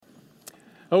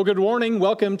Oh, good morning.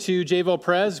 Welcome to Jayville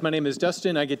Pres. My name is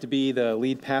Dustin. I get to be the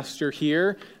lead pastor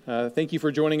here. Thank you for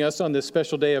joining us on this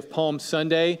special day of Palm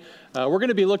Sunday. We're going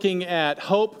to be looking at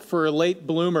hope for late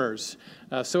bloomers.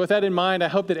 So with that in mind, I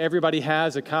hope that everybody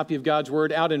has a copy of God's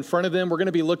Word out in front of them. We're going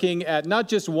to be looking at not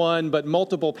just one, but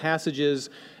multiple passages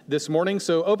this morning.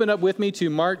 So open up with me to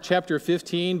Mark chapter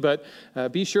 15, but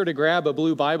be sure to grab a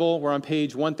blue Bible. We're on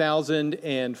page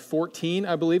 1014,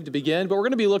 I believe, to begin. But we're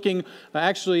going to be looking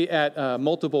actually at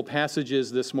multiple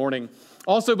passages this morning.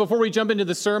 Also, before we jump into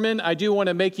the sermon, I do want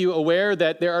to make you aware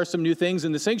that there are some new things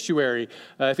in the sanctuary.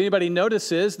 If anybody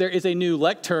notices, there is a new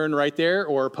lectern right there,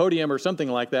 or podium or something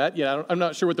like that. Yeah, I'm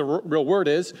not sure what the real word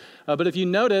is, but if you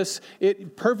notice,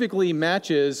 it perfectly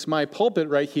matches my pulpit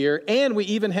right here, and we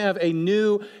even have a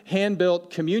new hand-built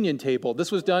communion table.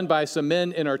 This was done by some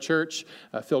men in our church,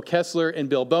 Phil Kessler and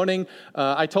Bill Boning.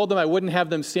 I told them I wouldn't have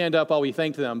them stand up while we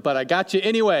thanked them, but I got you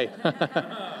anyway.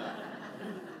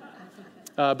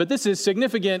 But this is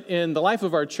significant in the life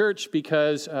of our church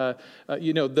because,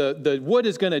 the wood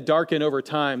is going to darken over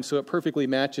time, so it perfectly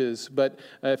matches. But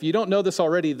if you don't know this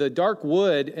already, the dark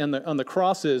wood on the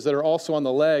crosses that are also on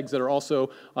the legs, that are also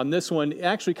on this one,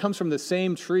 actually comes from the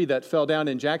same tree that fell down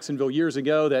in Jacksonville years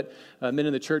ago that men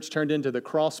in the church turned into the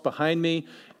cross behind me.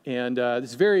 And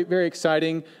it's very, very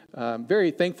exciting, very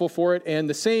thankful for it. And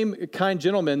the same kind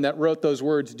gentleman that wrote those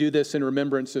words, "Do this in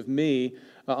remembrance of me,"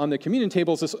 on the communion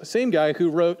table is the same guy who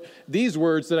wrote these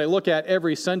words that I look at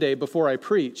every Sunday before I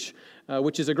preach,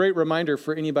 which is a great reminder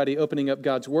for anybody opening up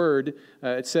God's Word.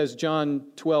 It says, John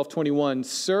 12:21,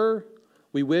 "Sir,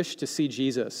 we wish to see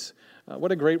Jesus."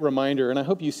 What a great reminder, and I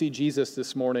hope you see Jesus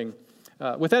this morning.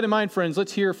 With that in mind, friends,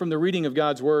 let's hear from the reading of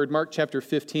God's Word, Mark chapter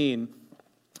 15.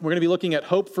 We're going to be looking at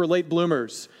hope for late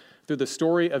bloomers through the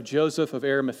story of Joseph of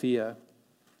Arimathea.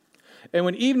 And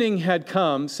when evening had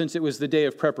come, since it was the day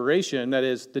of preparation, that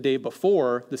is, the day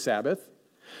before the Sabbath,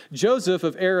 Joseph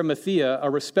of Arimathea, a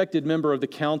respected member of the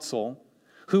council,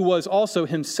 who was also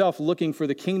himself looking for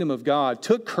the kingdom of God,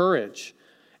 took courage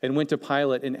and went to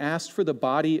Pilate and asked for the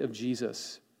body of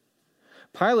Jesus.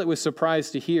 Pilate was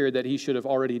surprised to hear that he should have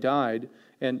already died,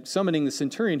 and summoning the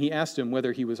centurion, he asked him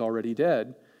whether he was already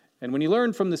dead. And when he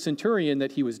learned from the centurion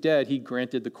that he was dead, he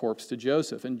granted the corpse to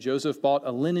Joseph. And Joseph bought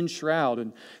a linen shroud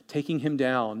and, taking him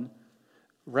down,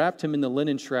 wrapped him in the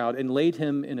linen shroud and laid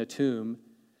him in a tomb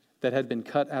that had been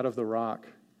cut out of the rock.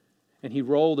 And he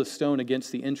rolled a stone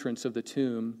against the entrance of the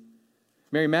tomb.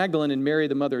 Mary Magdalene and Mary,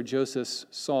 the mother of Joseph,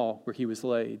 saw where he was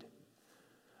laid.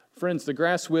 Friends, the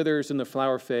grass withers and the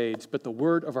flower fades, but the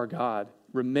word of our God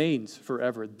remains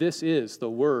forever. This is the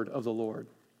word of the Lord.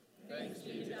 Thanks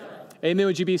be to God. Amen.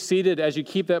 Would you be seated as you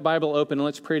keep that Bible open, and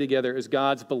let's pray together as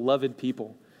God's beloved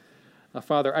people.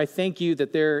 Father, I thank you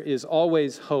that there is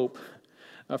always hope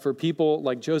for people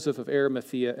like Joseph of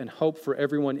Arimathea and hope for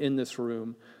everyone in this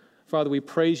room. Father, we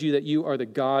praise you that you are the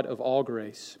God of all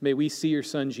grace. May we see your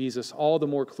Son, Jesus, all the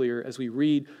more clear as we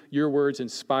read your words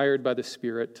inspired by the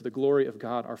Spirit to the glory of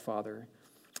God our Father.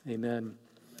 Amen.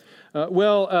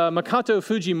 Makoto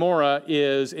Fujimura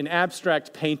is an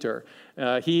abstract painter.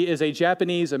 He is a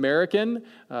Japanese-American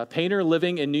painter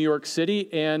living in New York City,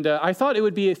 and I thought it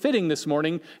would be fitting this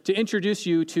morning to introduce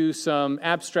you to some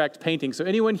abstract paintings. So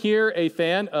anyone here a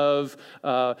fan of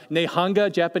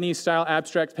Nehanga, Japanese-style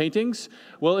abstract paintings?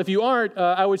 Well, if you aren't,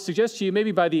 I would suggest to you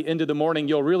maybe by the end of the morning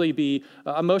you'll really be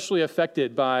emotionally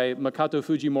affected by Makoto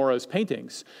Fujimura's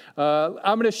paintings.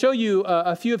 I'm going to show you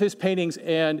a few of his paintings,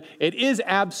 and it is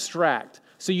abstract.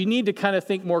 So you need to kind of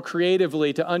think more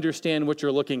creatively to understand what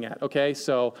you're looking at, okay?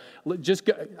 So just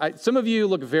go, some of you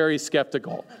look very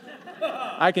skeptical.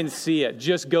 I can see it.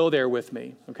 Just go there with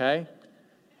me, okay?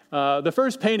 The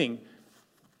first painting.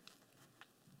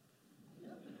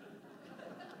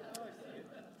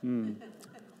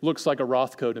 Looks like a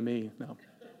Rothko to me. No.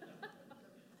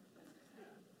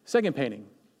 Second painting.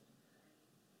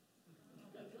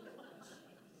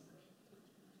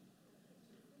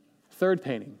 Third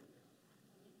painting.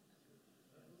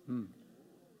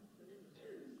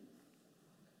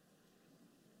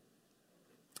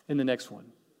 And the next one.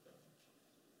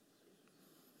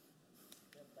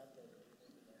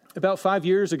 About 5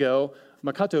 years ago,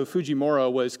 Makoto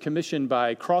Fujimura was commissioned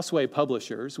by Crossway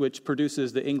Publishers, which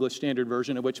produces the English Standard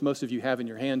Version, of which most of you have in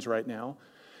your hands right now.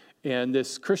 And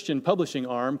this Christian publishing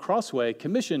arm, Crossway,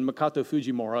 commissioned Makoto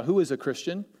Fujimura, who is a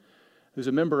Christian, who's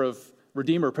a member of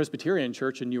Redeemer Presbyterian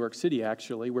Church in New York City,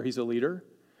 actually, where he's a leader.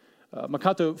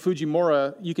 Makoto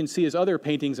Fujimura, you can see his other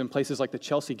paintings in places like the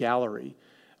Chelsea Gallery.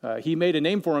 He made a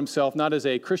name for himself not as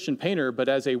a Christian painter, but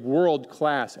as a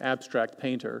world-class abstract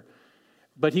painter.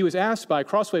 But he was asked by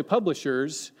Crossway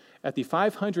Publishers at the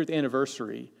 500th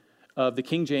anniversary of the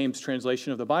King James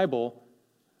translation of the Bible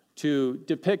to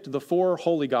depict the four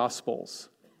holy gospels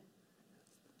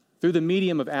through the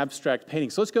medium of abstract painting.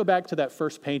 So let's go back to that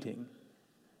first painting.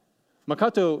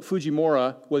 Makoto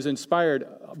Fujimura was inspired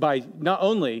by not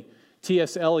only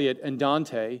T.S. Eliot and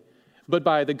Dante, but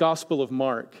by the Gospel of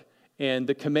Mark and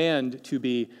the command to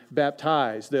be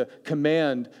baptized, the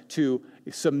command to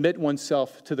submit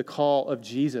oneself to the call of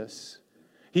Jesus.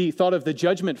 He thought of the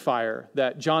judgment fire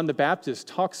that John the Baptist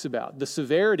talks about, the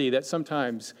severity that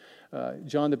sometimes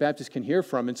John the Baptist can hear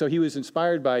from. And so he was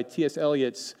inspired by T.S.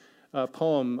 Eliot's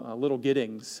poem, Little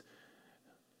Giddings.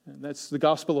 And that's the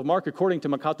Gospel of Mark according to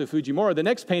Makoto Fujimura. The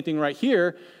next painting right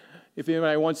here, if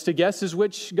anybody wants to guess, is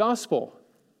which gospel?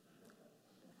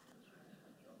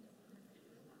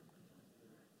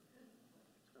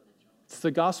 It's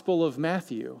the Gospel of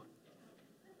Matthew.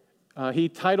 He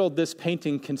titled this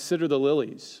painting, Consider the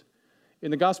Lilies. In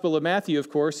the Gospel of Matthew,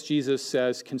 of course, Jesus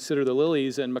says, consider the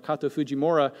lilies, and Makoto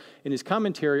Fujimura, in his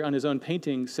commentary on his own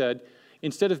painting, said,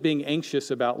 instead of being anxious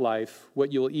about life,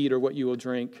 what you will eat or what you will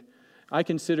drink, I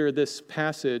consider this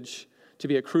passage to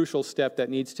be a crucial step that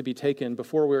needs to be taken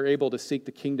before we're able to seek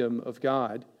the kingdom of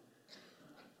God.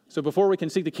 So before we can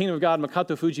seek the kingdom of God,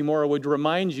 Makoto Fujimura would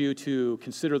remind you to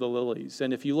consider the lilies.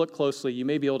 And if you look closely, you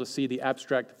may be able to see the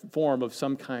abstract form of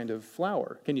some kind of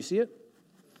flower. Can you see it?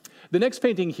 The next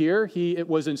painting here, it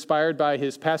was inspired by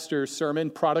his pastor's sermon,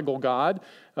 Prodigal God,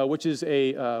 which is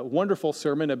a wonderful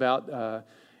sermon about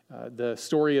the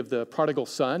story of the prodigal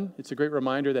son. It's a great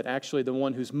reminder that actually the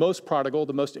one who's most prodigal,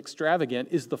 the most extravagant,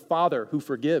 is the father who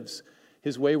forgives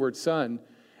his wayward son.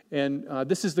 And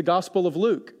this is the Gospel of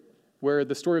Luke, where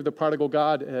the story of the prodigal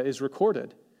God is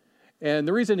recorded. And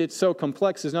the reason it's so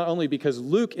complex is not only because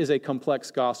Luke is a complex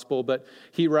gospel, but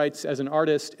he writes, as an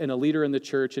artist and a leader in the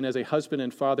church and as a husband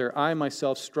and father, I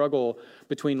myself struggle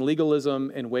between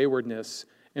legalism and waywardness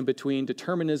and between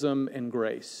determinism and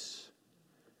grace.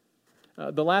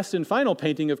 The last and final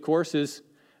painting, of course, is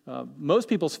most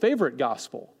people's favorite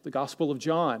gospel, the Gospel of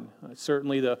John,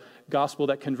 certainly the gospel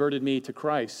that converted me to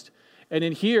Christ. And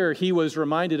in here, he was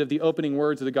reminded of the opening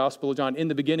words of the Gospel of John. In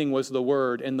the beginning was the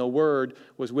Word, and the Word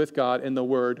was with God, and the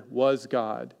Word was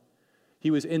God. He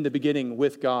was in the beginning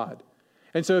with God.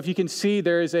 And so if you can see,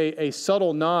 there is a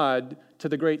subtle nod to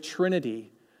the great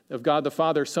Trinity of God the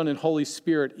Father, Son, and Holy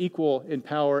Spirit, equal in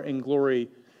power and glory,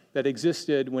 that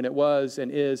existed when it was and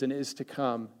is to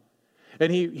come.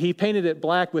 And he painted it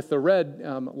black with the red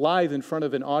live in front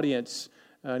of an audience,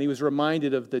 and he was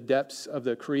reminded of the depths of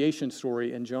the creation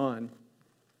story in John.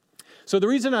 So the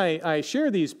reason I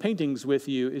share these paintings with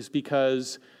you is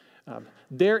because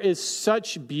there is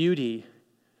such beauty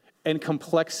and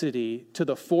complexity to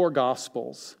the four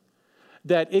Gospels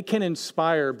that it can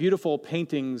inspire beautiful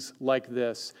paintings like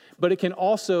this, but it can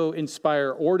also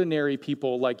inspire ordinary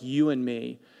people like you and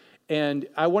me. And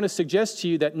I want to suggest to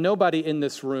you that nobody in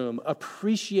this room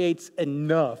appreciates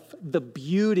enough the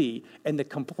beauty and the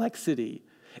complexity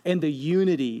and the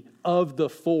unity of the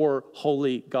four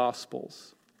holy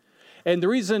Gospels. And the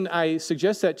reason I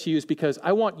suggest that to you is because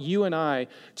I want you and I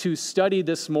to study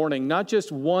this morning, not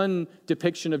just one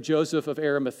depiction of Joseph of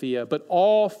Arimathea, but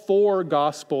all four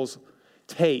Gospels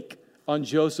take on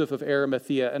Joseph of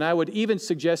Arimathea. And I would even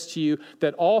suggest to you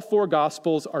that all four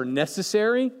Gospels are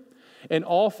necessary, and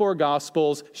all four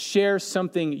Gospels share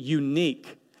something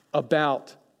unique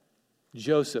about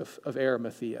Joseph of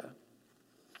Arimathea.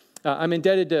 I'm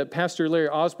indebted to Pastor Larry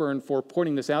Osborne for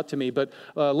pointing this out to me, but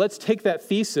let's take that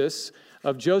thesis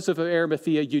of Joseph of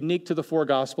Arimathea, unique to the four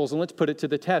Gospels, and let's put it to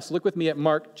the test. Look with me at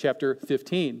Mark chapter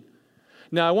 15.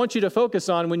 Now, I want you to focus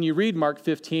on, when you read Mark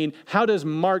 15, how does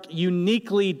Mark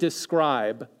uniquely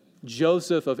describe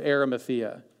Joseph of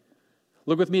Arimathea?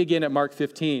 Look with me again at Mark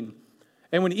 15.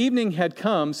 And when evening had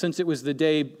come, since it was the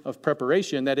day of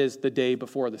preparation, that is, the day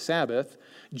before the Sabbath,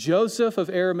 Joseph of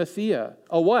Arimathea,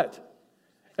 a what?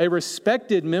 A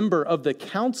respected member of the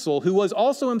council, who was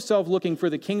also himself looking for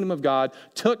the kingdom of God,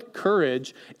 took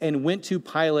courage and went to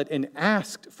Pilate and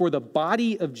asked for the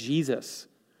body of Jesus.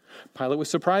 Pilate was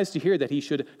surprised to hear that he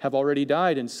should have already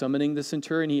died, and summoning the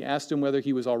centurion, he asked him whether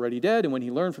he was already dead. And when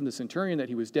he learned from the centurion that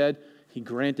he was dead, he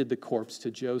granted the corpse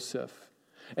to Joseph.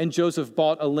 And Joseph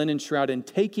bought a linen shroud, and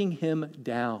taking him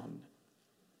down,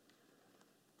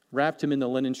 wrapped him in the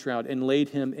linen shroud, and laid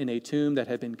him in a tomb that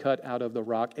had been cut out of the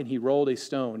rock, and he rolled a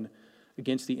stone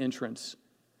against the entrance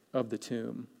of the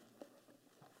tomb.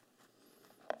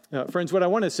 Now, friends, what I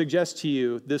want to suggest to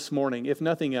you this morning, if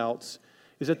nothing else,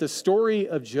 is that the story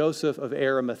of Joseph of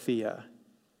Arimathea,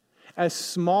 as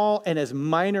small and as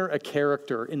minor a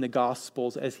character in the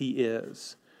Gospels as he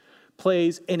is,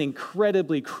 plays an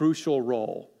incredibly crucial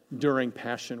role during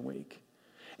Passion Week.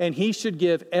 And he should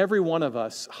give every one of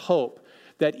us hope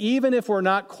that even if we're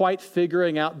not quite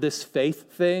figuring out this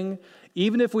faith thing,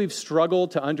 even if we've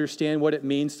struggled to understand what it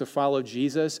means to follow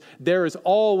Jesus, there is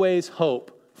always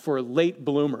hope for late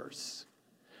bloomers.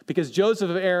 Because Joseph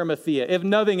of Arimathea, if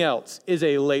nothing else, is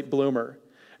a late bloomer.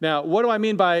 Now, what do I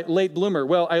mean by late bloomer?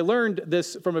 Well, I learned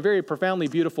this from a very profoundly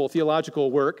beautiful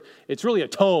theological work. It's really a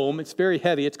tome. It's very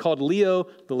heavy. It's called Leo,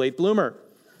 the Late Bloomer.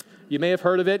 You may have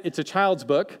heard of it. It's a child's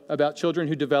book about children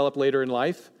who develop later in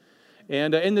life.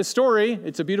 And in this story,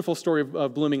 it's a beautiful story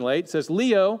of blooming late. It says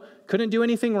Leo couldn't do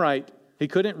anything right. He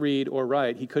couldn't read or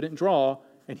write. He couldn't draw,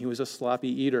 and he was a sloppy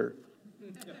eater.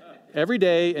 Every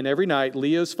day and every night,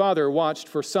 Leo's father watched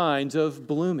for signs of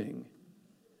blooming.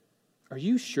 "Are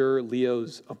you sure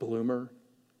Leo's a bloomer?"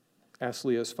 asked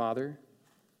Leo's father.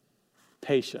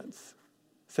 "Patience,"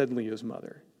 said Leo's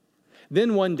mother.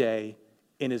 Then one day,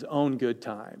 in his own good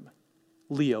time,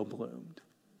 Leo bloomed.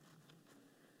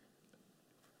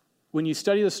 When you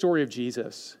study the story of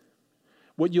Jesus,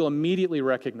 what you'll immediately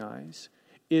recognize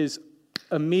is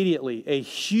immediately a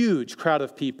huge crowd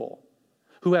of people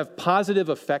who have positive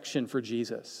affection for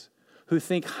Jesus, who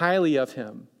think highly of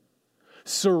him,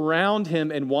 surround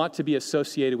him and want to be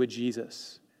associated with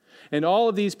Jesus. And all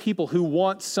of these people who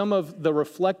want some of the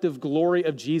reflective glory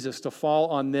of Jesus to fall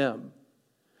on them,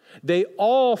 they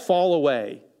all fall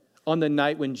away on the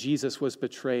night when Jesus was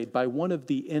betrayed by one of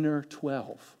the inner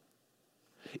 12.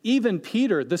 Even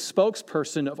Peter, the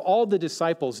spokesperson of all the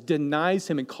disciples, denies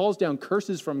him and calls down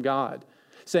curses from God,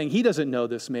 saying he doesn't know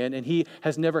this man and he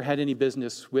has never had any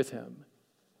business with him.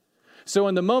 So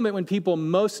in the moment when people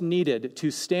most needed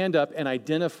to stand up and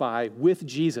identify with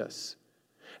Jesus,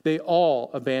 they all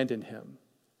abandoned him.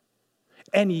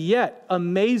 And yet,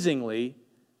 amazingly,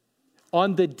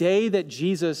 on the day that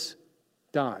Jesus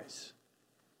dies,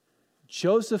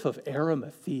 Joseph of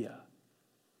Arimathea,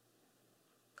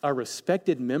 a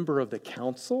respected member of the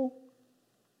council,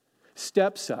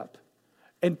 steps up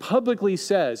and publicly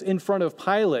says in front of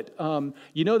Pilate,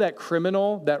 you know that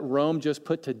criminal that Rome just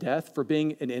put to death for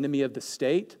being an enemy of the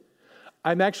state?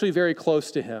 I'm actually very close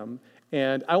to him,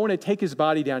 and I want to take his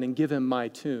body down and give him my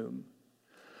tomb.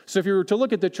 So if you were to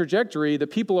look at the trajectory, the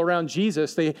people around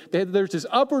Jesus, there's this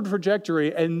upward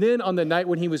trajectory, and then on the night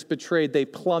when he was betrayed, they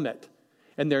plummet,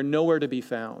 and they're nowhere to be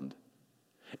found.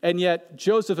 And yet,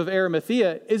 Joseph of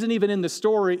Arimathea isn't even in the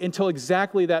story until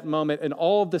exactly that moment, and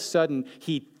all of a sudden,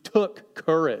 he took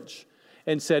courage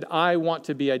and said, I want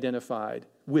to be identified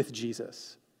with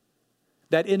Jesus.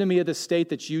 That enemy of the state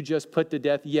that you just put to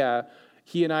death, yeah,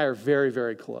 he and I are very,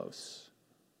 very close.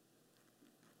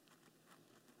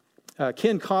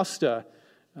 Ken Costa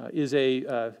is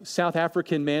a South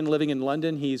African man living in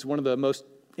London. He's one of the most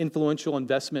influential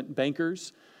investment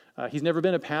bankers. He's never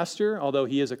been a pastor, although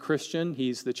he is a Christian.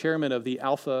 He's the chairman of the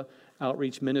Alpha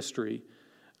Outreach Ministry.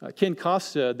 Ken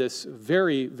Costa, this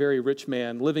very, very rich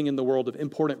man living in the world of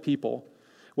important people,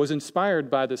 was inspired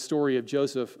by the story of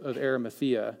Joseph of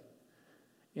Arimathea.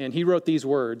 And he wrote these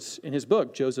words in his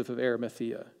book, Joseph of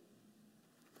Arimathea.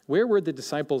 Where were the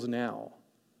disciples now?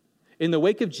 In the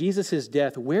wake of Jesus'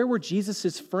 death, where were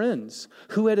Jesus' friends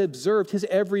who had observed his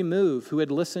every move, who had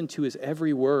listened to his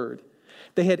every word?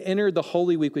 They had entered the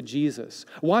Holy Week with Jesus,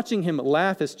 watching him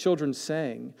laugh as children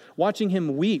sang, watching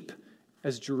him weep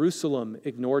as Jerusalem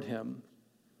ignored him,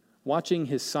 watching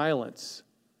his silence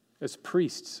as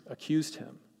priests accused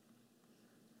him,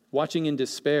 watching in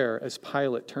despair as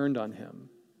Pilate turned on him.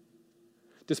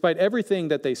 Despite everything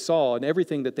that they saw and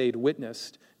everything that they'd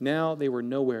witnessed, now they were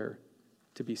nowhere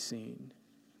to be seen.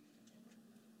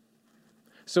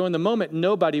 So in the moment,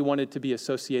 nobody wanted to be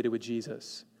associated with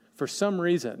Jesus. For some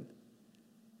reason,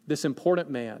 this important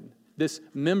man, this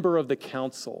member of the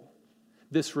council,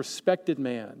 this respected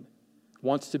man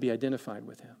wants to be identified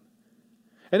with him.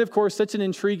 And of course, that's an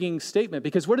intriguing statement,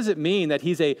 because what does it mean that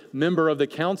he's a member of the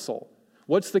council?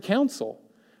 What's the council?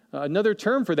 Another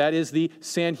term for that is the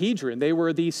Sanhedrin. They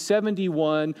were the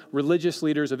 71 religious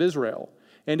leaders of Israel.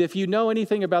 And if you know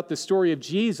anything about the story of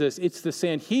Jesus, it's the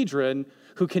Sanhedrin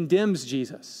who condemns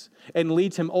Jesus and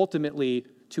leads him ultimately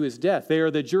to his death. They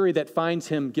are the jury that finds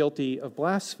him guilty of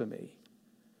blasphemy.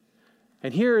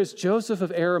 And here is Joseph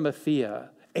of Arimathea,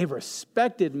 a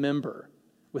respected member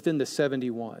within the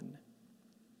 71,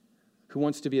 who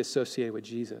wants to be associated with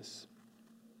Jesus.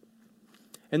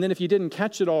 And then if you didn't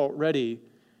catch it already,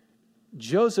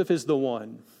 Joseph is the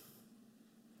one,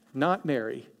 not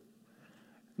Mary,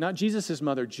 not Jesus'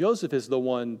 mother. Joseph is the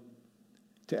one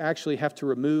to actually have to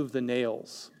remove the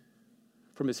nails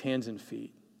from his hands and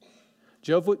feet.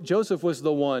 Joseph was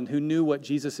the one who knew what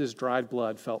Jesus' dried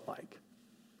blood felt like.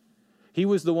 He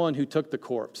was the one who took the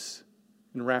corpse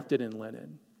and wrapped it in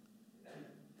linen.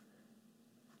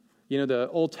 You know, the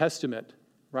Old Testament,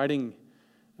 writing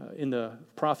in the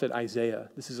prophet Isaiah,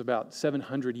 this is about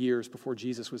 700 years before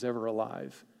Jesus was ever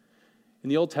alive. In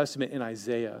the Old Testament, in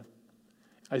Isaiah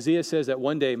says that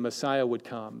one day Messiah would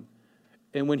come,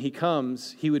 and when he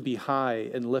comes, he would be high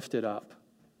and lifted up.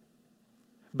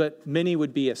 But many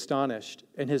would be astonished,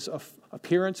 and his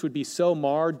appearance would be so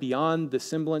marred beyond the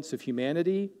semblance of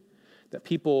humanity that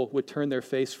people would turn their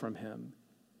face from him.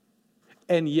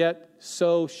 And yet,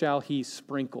 so shall he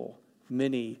sprinkle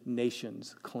many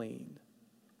nations clean.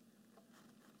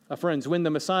 Friends, when the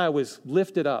Messiah was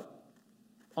lifted up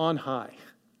on high,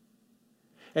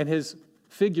 and his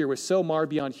figure was so marred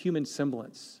beyond human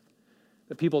semblance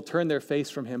that people turned their face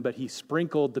from him, but he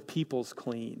sprinkled the peoples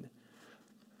clean.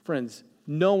 Friends,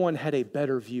 no one had a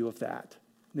better view of that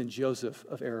than Joseph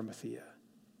of Arimathea.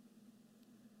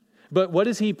 But what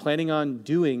is he planning on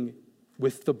doing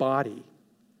with the body?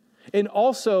 And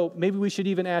also, maybe we should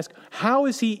even ask, how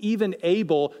is he even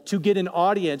able to get an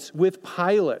audience with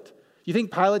Pilate? You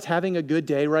think Pilate's having a good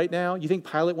day right now? You think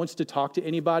Pilate wants to talk to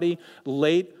anybody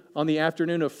late on the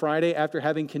afternoon of Friday after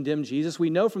having condemned Jesus?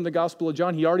 We know from the Gospel of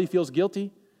John he already feels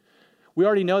guilty. We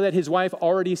already know that his wife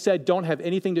already said, don't have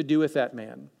anything to do with that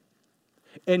man.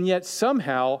 And yet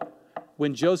somehow,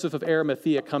 when Joseph of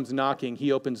Arimathea comes knocking,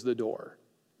 he opens the door.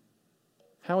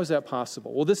 How is that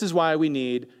possible? Well, this is why we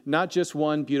need not just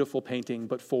one beautiful painting,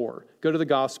 but 4. Go to the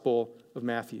Gospel of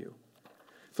Matthew.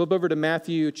 Flip over to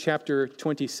Matthew chapter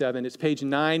 27. It's page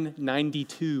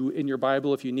 992 in your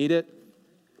Bible if you need it.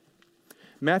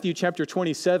 Matthew chapter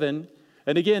 27.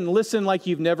 And again, listen like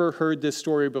you've never heard this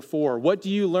story before. What do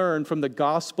you learn from the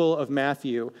Gospel of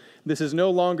Matthew? This is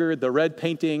no longer the red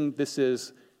painting. This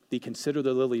is the Consider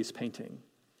the Lilies painting.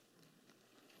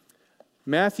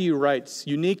 Matthew writes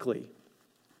uniquely,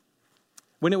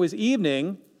 when it was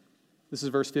evening, this is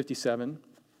verse 57,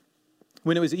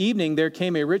 when it was evening, there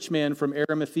came a rich man from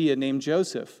Arimathea named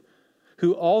Joseph,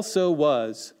 who also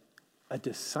was a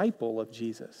disciple of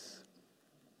Jesus.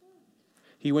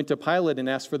 He went to Pilate and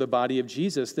asked for the body of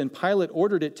Jesus. Then Pilate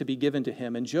ordered it to be given to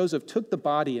him. And Joseph took the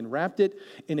body and wrapped it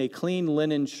in a clean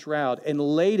linen shroud and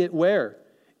laid it where?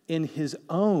 In his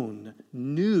own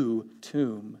new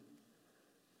tomb,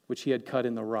 which he had cut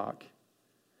in the rock.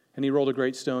 And he rolled a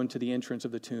great stone to the entrance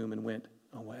of the tomb and went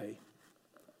away.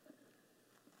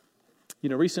 You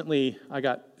know, recently I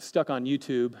got stuck on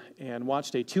YouTube and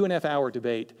watched a 2.5-hour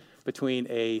debate between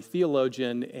a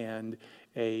theologian and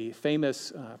a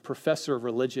famous professor of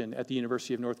religion at the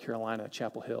University of North Carolina,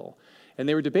 Chapel Hill. And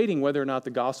they were debating whether or not the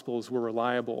Gospels were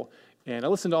reliable. And I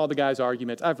listened to all the guy's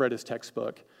arguments. I've read his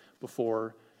textbook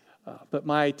before. But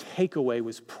my takeaway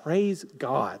was praise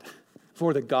God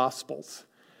for the Gospels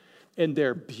and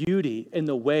their beauty and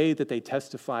the way that they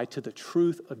testify to the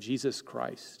truth of Jesus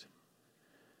Christ.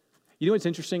 You know what's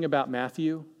interesting about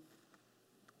Matthew?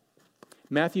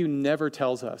 Matthew never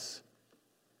tells us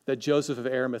that Joseph of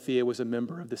Arimathea was a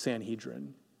member of the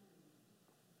Sanhedrin.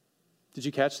 Did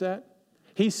you catch that?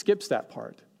 He skips that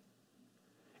part.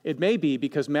 It may be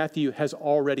because Matthew has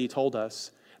already told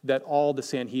us that all the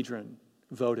Sanhedrin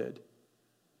voted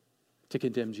to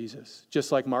condemn Jesus,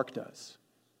 just like Mark does.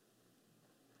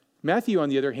 Matthew, on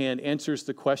the other hand, answers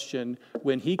the question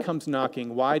when he comes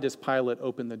knocking, why does Pilate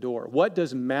open the door? What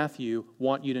does Matthew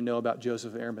want you to know about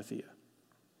Joseph of Arimathea?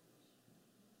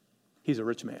 He's a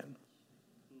rich man.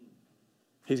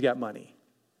 He's got money.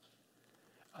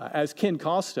 As Ken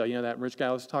Costa, you know that rich guy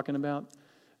I was talking about?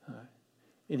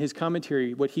 In his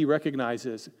commentary, what he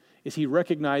recognizes is he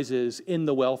recognizes in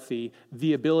the wealthy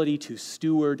the ability to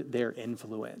steward their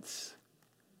influence.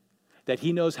 That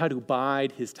he knows how to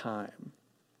bide his time.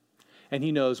 And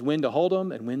he knows when to hold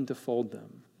them and when to fold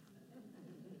them.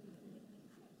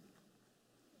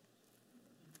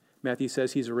 Matthew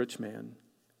says he's a rich man.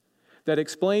 That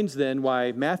explains then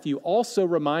why Matthew also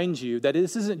reminds you that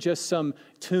this isn't just some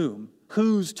tomb.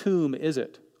 Whose tomb is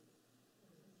it?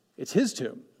 It's his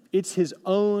tomb. It's his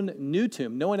own new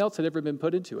tomb. No one else had ever been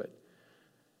put into it.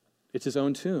 It's his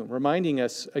own tomb, reminding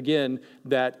us again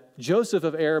that Joseph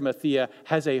of Arimathea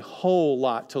has a whole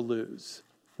lot to lose,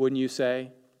 wouldn't you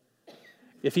say?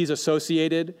 If he's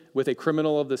associated with a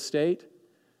criminal of the state.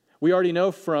 We already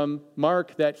know from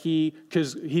Mark that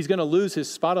because he's going to lose his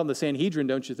spot on the Sanhedrin,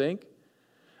 don't you think?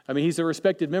 I mean, he's a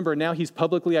respected member. Now he's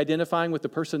publicly identifying with the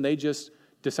person they just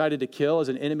decided to kill as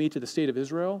an enemy to the state of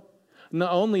Israel.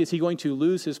 Not only is he going to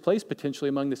lose his place potentially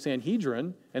among the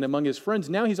Sanhedrin and among his friends,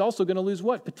 now he's also going to lose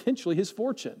what? Potentially his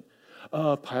fortune.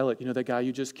 Pilate, you know that guy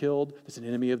you just killed that's an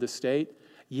enemy of the state?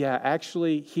 Yeah,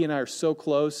 actually, he and I are so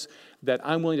close that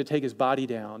I'm willing to take his body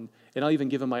down, and I'll even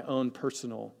give him my own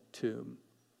personal tomb.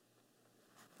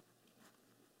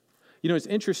 You know, it's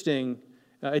interesting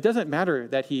It doesn't matter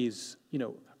that he's,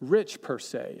 rich per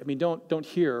se. I mean, don't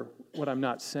hear what I'm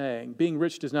not saying. Being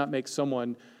rich does not make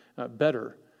someone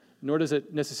better, nor does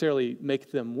it necessarily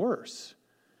make them worse.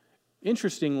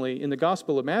 Interestingly, in the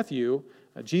Gospel of Matthew,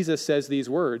 Jesus says these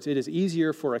words, "It is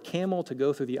easier for a camel to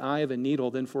go through the eye of a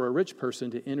needle than for a rich person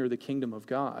to enter the kingdom of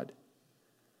God."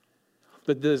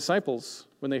 But the disciples,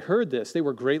 when they heard this, they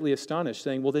were greatly astonished,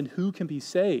 saying, "Well, then who can be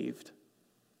saved?"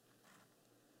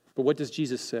 But what does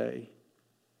Jesus say?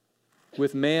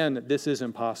 With man, this is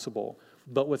impossible,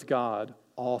 but with God,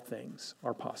 all things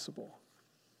are possible.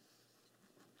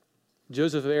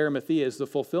 Joseph of Arimathea is the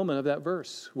fulfillment of that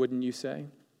verse, wouldn't you say?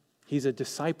 He's a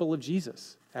disciple of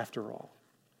Jesus, after all.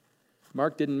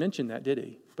 Mark didn't mention that, did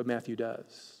he? But Matthew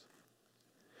does.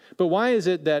 But why is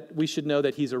it that we should know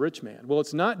that he's a rich man? Well,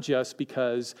 it's not just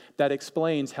because that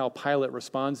explains how Pilate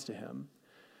responds to him.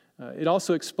 It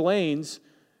also explains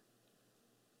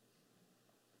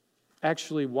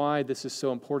actually why this is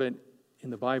so important in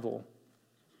the Bible.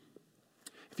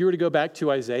 If you were to go back to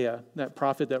Isaiah, that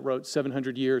prophet that wrote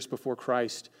 700 years before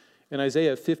Christ, in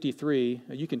Isaiah 53,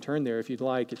 you can turn there if you'd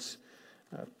like. It's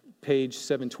page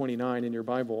 729 in your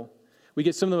Bible. We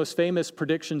get some of the most famous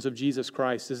predictions of Jesus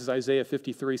Christ. This is Isaiah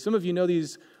 53. Some of you know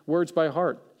these words by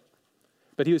heart.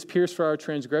 But he was pierced for our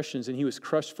transgressions, and he was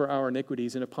crushed for our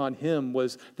iniquities, and upon him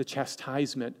was the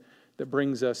chastisement that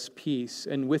brings us peace,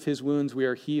 and with his wounds we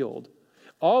are healed.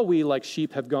 All we like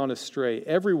sheep have gone astray,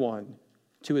 everyone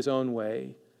to his own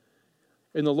way,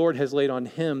 and the Lord has laid on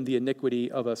him the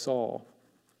iniquity of us all.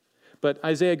 But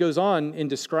Isaiah goes on in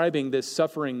describing this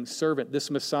suffering servant, this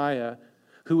Messiah,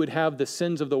 who would have the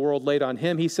sins of the world laid on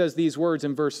him. He says these words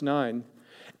in verse 9,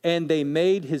 "And they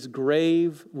made his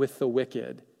grave with the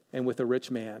wicked and with a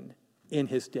rich man in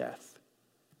his death.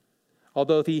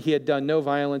 Although he had done no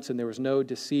violence and there was no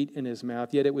deceit in his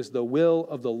mouth, yet it was the will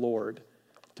of the Lord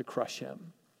to crush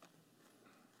him."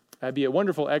 That'd be a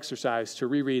wonderful exercise to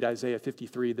reread Isaiah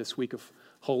 53 this week of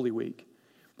Holy Week.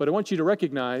 But I want you to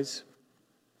recognize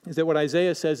is that what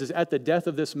Isaiah says is at the death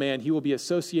of this man, he will be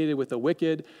associated with the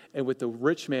wicked and with the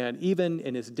rich man, even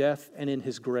in his death and in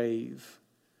his grave.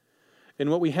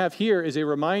 And what we have here is a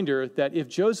reminder that if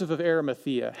Joseph of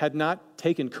Arimathea had not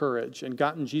taken courage and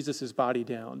gotten Jesus' body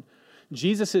down,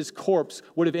 Jesus' corpse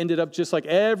would have ended up just like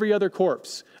every other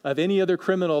corpse of any other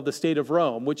criminal of the state of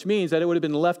Rome, which means that it would have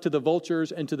been left to the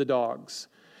vultures and to the dogs.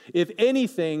 If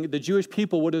anything, the Jewish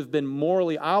people would have been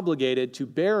morally obligated to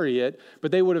bury it,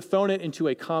 but they would have thrown it into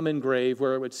a common grave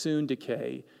where it would soon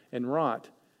decay and rot.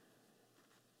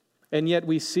 And yet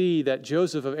we see that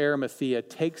Joseph of Arimathea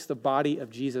takes the body of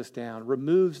Jesus down,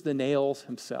 removes the nails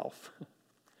himself,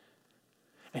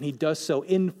 and he does so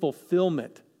in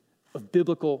fulfillment of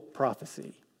biblical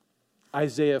prophecy.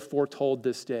 Isaiah foretold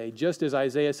this day. Just as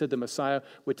Isaiah said the Messiah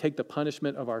would take the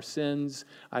punishment of our sins,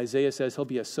 Isaiah says he'll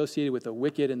be associated with the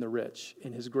wicked and the rich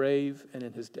in his grave and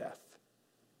in his death.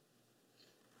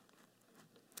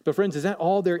 But friends, is that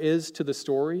all there is to the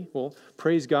story? Well,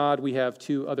 praise God, we have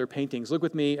two other paintings. Look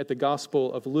with me at the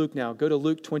Gospel of Luke now. Go to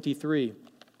Luke 23.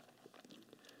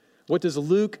 What does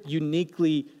Luke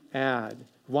uniquely add?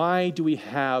 Why do we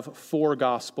have 4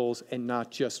 Gospels and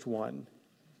not just one?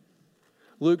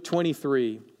 Luke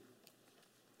 23.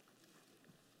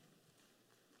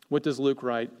 What does Luke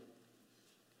write?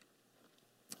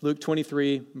 Luke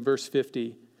 23, verse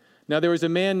 50. Now there was a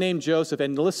man named Joseph,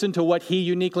 and listen to what he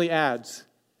uniquely adds.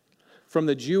 From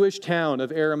the Jewish town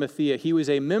of Arimathea, he was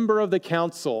a member of the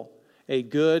council, a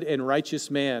good and righteous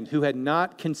man who had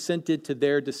not consented to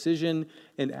their decision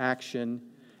and action,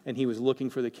 and he was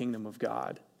looking for the kingdom of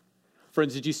God.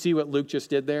 Friends, did you see what Luke just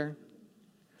did there?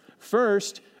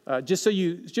 First, just so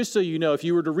you know, if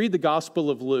you were to read the Gospel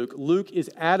of Luke, Luke is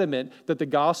adamant that the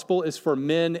gospel is for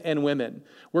men and women.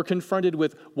 We're confronted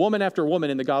with woman after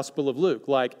woman in the Gospel of Luke,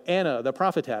 like Anna, the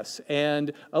prophetess,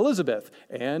 and Elizabeth,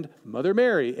 and Mother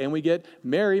Mary, and we get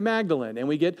Mary Magdalene, and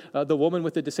we get the woman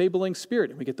with the disabling spirit,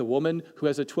 and we get the woman who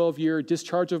has a 12-year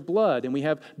discharge of blood, and we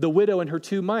have the widow and her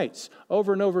 2 mites.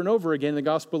 Over and over and over again in the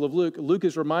Gospel of Luke, Luke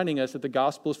is reminding us that the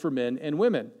gospel is for men and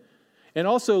women. And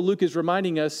also, Luke is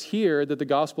reminding us here that the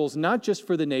gospel is not just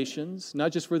for the nations,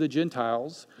 not just for the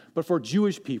Gentiles, but for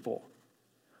Jewish people,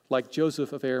 like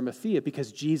Joseph of Arimathea,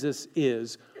 because Jesus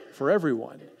is for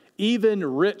everyone. Even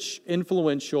rich,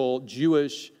 influential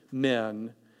Jewish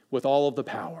men with all of the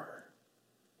power.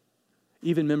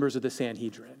 Even members of the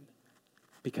Sanhedrin,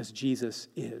 because Jesus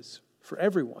is for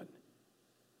everyone.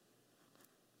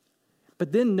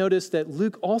 But then notice that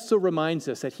Luke also reminds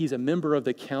us that he's a member of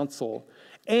the council.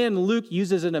 And Luke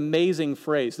uses an amazing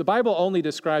phrase. The Bible only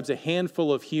describes a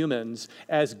handful of humans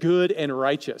as good and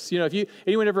righteous. If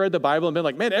anyone ever read the Bible and been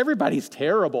like, man, everybody's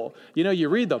terrible. You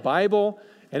read the Bible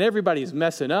and everybody's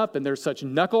messing up and they're such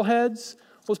knuckleheads.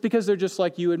 Well, it's because they're just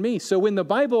like you and me. So when the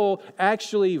Bible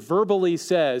actually verbally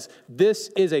says,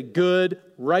 this is a good,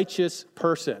 righteous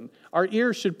person, our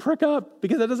ears should prick up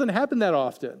because that doesn't happen that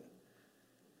often.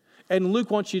 And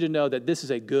Luke wants you to know that this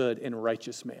is a good and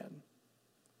righteous man.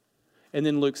 And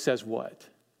then Luke says what?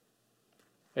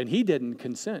 And he didn't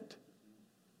consent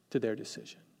to their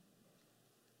decision.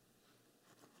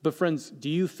 But friends, do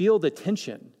you feel the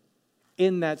tension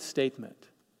in that statement?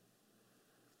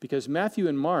 Because Matthew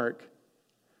and Mark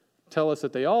tell us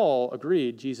that they all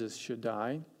agreed Jesus should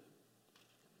die.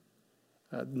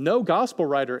 No gospel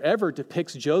writer ever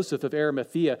depicts Joseph of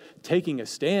Arimathea taking a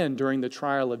stand during the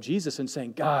trial of Jesus and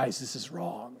saying, guys, this is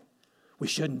wrong. We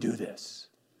shouldn't do this.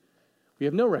 We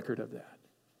have no record of that.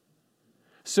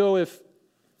 So if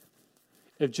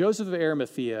Joseph of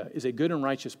Arimathea is a good and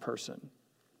righteous person,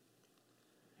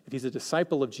 if he's a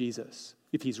disciple of Jesus,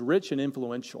 if he's rich and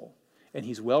influential, and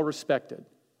he's well respected,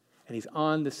 and he's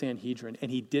on the Sanhedrin, and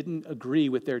he didn't agree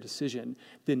with their decision,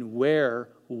 then where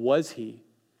was he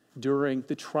during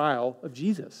the trial of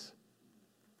Jesus?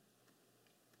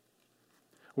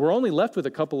 We're only left with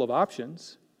a couple of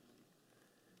options.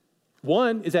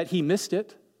 One is that he missed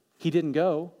it. He didn't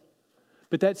go.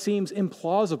 But that seems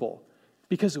implausible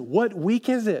because what week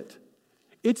is it?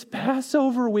 It's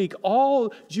Passover week.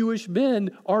 All Jewish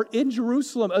men are in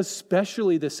Jerusalem,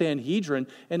 especially the Sanhedrin,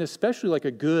 and especially like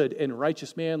a good and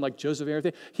righteous man like Joseph of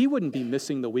Arimathea. He wouldn't be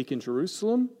missing the week in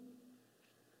Jerusalem.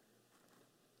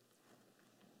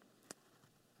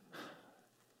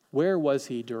 Where was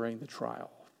he during the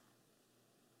trial?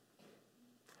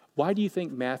 Why do you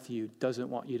think Matthew doesn't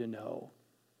want you to know,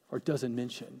 or doesn't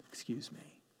mention,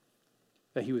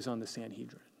 that he was on the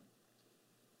Sanhedrin?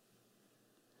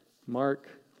 Mark,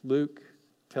 Luke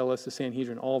tell us the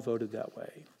Sanhedrin all voted that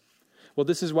way. Well,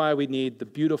 this is why we need the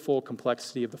beautiful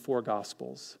complexity of the four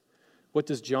Gospels. What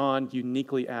does John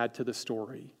uniquely add to the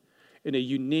story? In a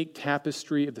unique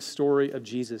tapestry of the story of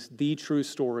Jesus, the true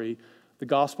story, the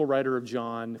Gospel writer of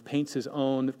John paints his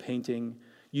own painting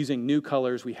using new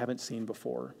colors we haven't seen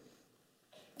before.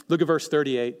 Look at verse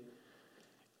 38. It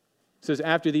says,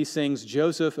 after these things,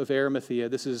 Joseph of Arimathea,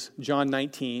 this is John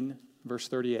 19, verse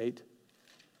 38,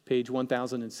 page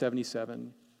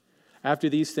 1077. After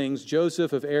these things,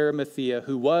 Joseph of Arimathea,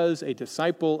 who was a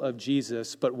disciple of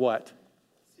Jesus, but what?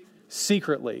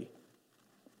 Secretly,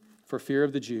 for fear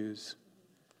of the Jews,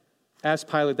 asked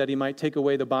Pilate that he might take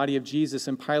away the body of Jesus,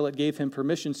 and Pilate gave him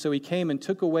permission, so he came and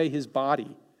took away his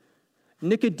body.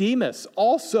 Nicodemus,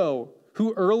 also,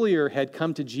 who earlier had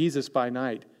come to Jesus by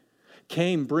night,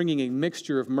 came bringing a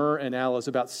mixture of myrrh and aloes,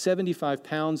 about 75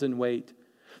 pounds in weight.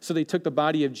 So they took the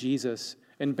body of Jesus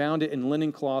and bound it in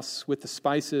linen cloths with the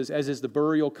spices, as is the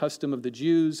burial custom of the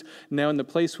Jews. Now in the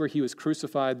place where he was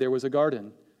crucified there was a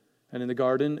garden, and in the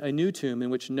garden a new tomb in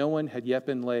which no one had yet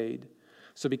been laid.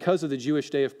 So because of the Jewish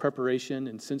day of preparation,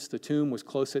 and since the tomb was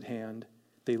close at hand,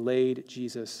 they laid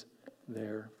Jesus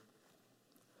there.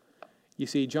 You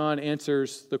see, John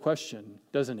answers the question,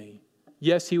 doesn't he?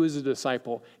 Yes, he was a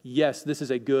disciple. Yes, this is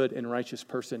a good and righteous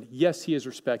person. Yes, he is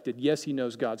respected. Yes, he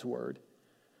knows God's word.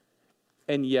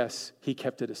 And yes, he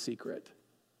kept it a secret.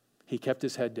 He kept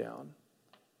his head down.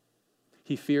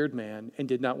 He feared man and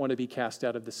did not want to be cast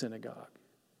out of the synagogue.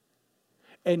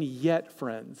 And yet,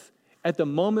 friends, at the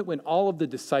moment when all of the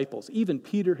disciples, even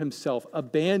Peter himself,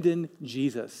 abandoned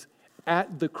Jesus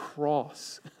at the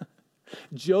cross,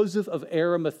 Joseph of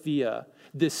Arimathea,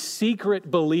 this secret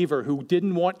believer who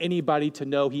didn't want anybody to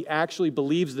know he actually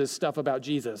believes this stuff about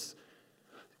Jesus,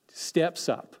 steps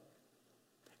up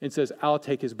and says, I'll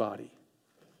take his body.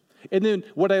 And then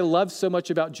what I love so much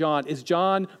about John is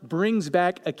John brings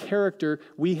back a character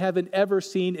we haven't ever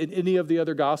seen in any of the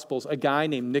other Gospels, a guy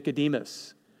named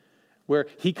Nicodemus, where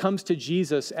he comes to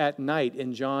Jesus at night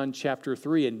in John chapter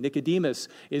 3, and Nicodemus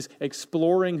is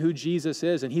exploring who Jesus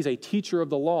is, and he's a teacher of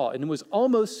the law, and was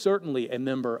almost certainly a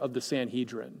member of the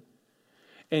Sanhedrin.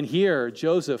 And here,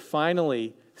 Joseph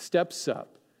finally steps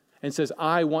up and says,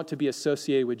 I want to be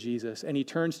associated with Jesus. And he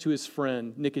turns to his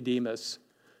friend, Nicodemus,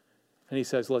 and he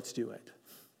says, let's do it.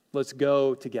 Let's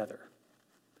go together.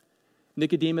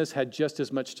 Nicodemus had just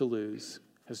as much to lose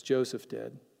as Joseph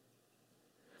did.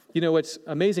 You know, what's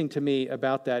amazing to me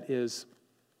about that is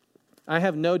I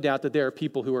have no doubt that there are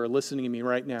people who are listening to me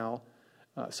right now,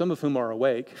 some of whom are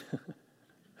awake,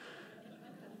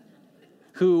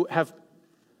 who have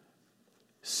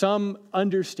some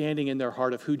understanding in their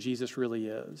heart of who Jesus really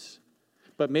is.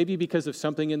 But maybe because of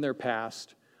something in their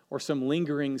past or some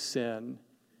lingering sin,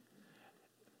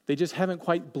 they just haven't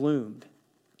quite bloomed.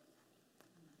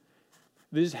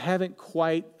 They just haven't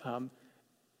quite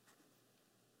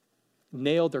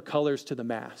nailed their colors to the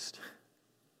mast.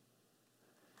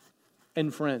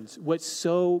 And friends, what's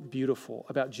so beautiful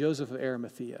about Joseph of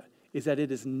Arimathea is that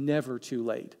it is never too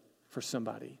late for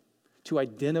somebody to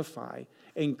identify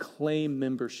and claim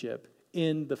membership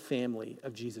in the family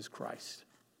of Jesus Christ.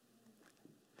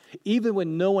 Even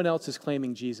when no one else is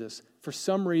claiming Jesus, for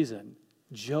some reason,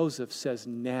 Joseph says,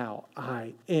 now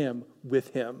I am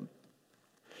with him.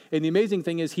 And the amazing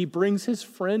thing is he brings his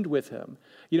friend with him.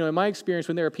 You know, in my experience,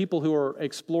 when there are people who are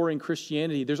exploring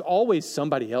Christianity, there's always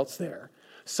somebody else there.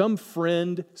 Some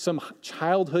friend, some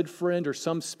childhood friend, or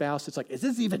some spouse. It's like, is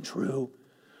this even true?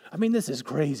 I mean, this is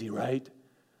crazy, right?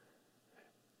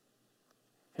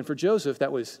 And for Joseph,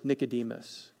 that was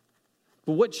Nicodemus.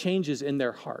 But what changes in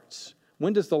their hearts?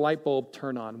 When does the light bulb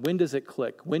turn on? When does it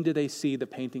click? When do they see the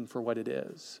painting for what it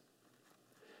is?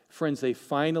 Friends, they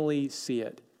finally see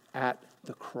it at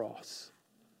the cross.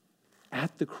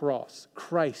 At the cross,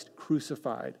 Christ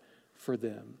crucified for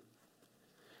them.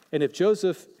 And if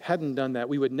Joseph hadn't done that,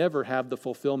 we would never have the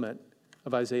fulfillment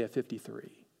of Isaiah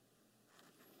 53.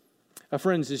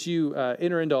 Friends, as you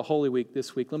enter into a Holy Week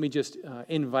this week, let me just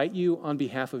invite you on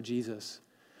behalf of Jesus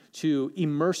to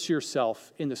immerse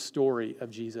yourself in the story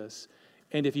of Jesus.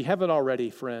 And if you haven't already,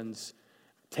 friends,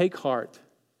 take heart.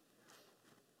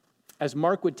 As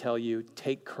Mark would tell you,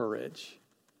 take courage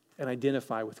and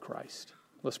identify with Christ.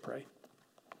 Let's pray.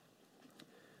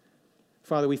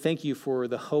 Father, we thank you for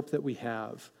the hope that we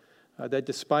have, that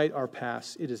despite our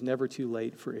past, it is never too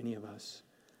late for any of us.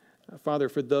 Father,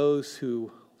 for those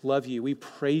who love you, we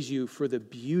praise you for the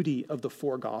beauty of the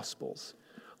four Gospels.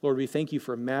 Lord, we thank you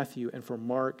for Matthew and for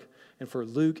Mark and for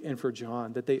Luke and for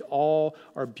John, that they all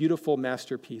are beautiful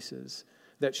masterpieces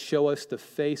that show us the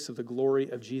face of the glory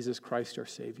of Jesus Christ, our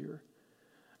Savior.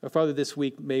 Father, this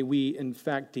week, may we in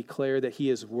fact declare that he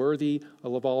is worthy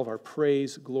of all of our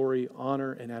praise, glory,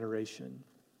 honor, and adoration.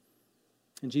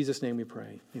 In Jesus' name we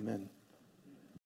pray. Amen.